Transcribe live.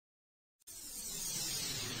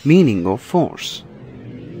Meaning of force.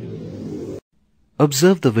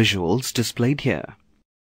 Observe the visuals displayed here.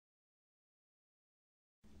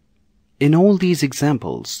 In all these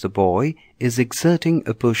examples, the boy is exerting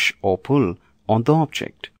a push or pull on the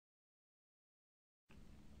object.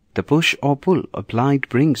 The push or pull applied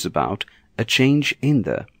brings about a change in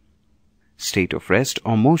the state of rest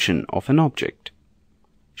or motion of an object,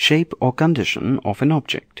 shape or condition of an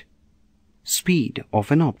object, speed of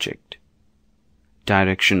an object,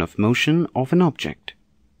 direction of motion of an object.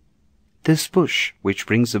 This push, which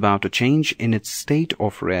brings about a change in its state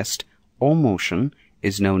of rest or motion,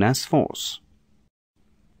 is known as force.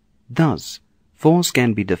 Thus, force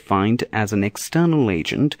can be defined as an external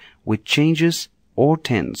agent which changes or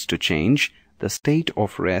tends to change the state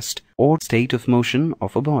of rest or state of motion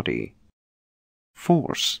of a body.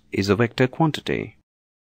 Force is a vector quantity.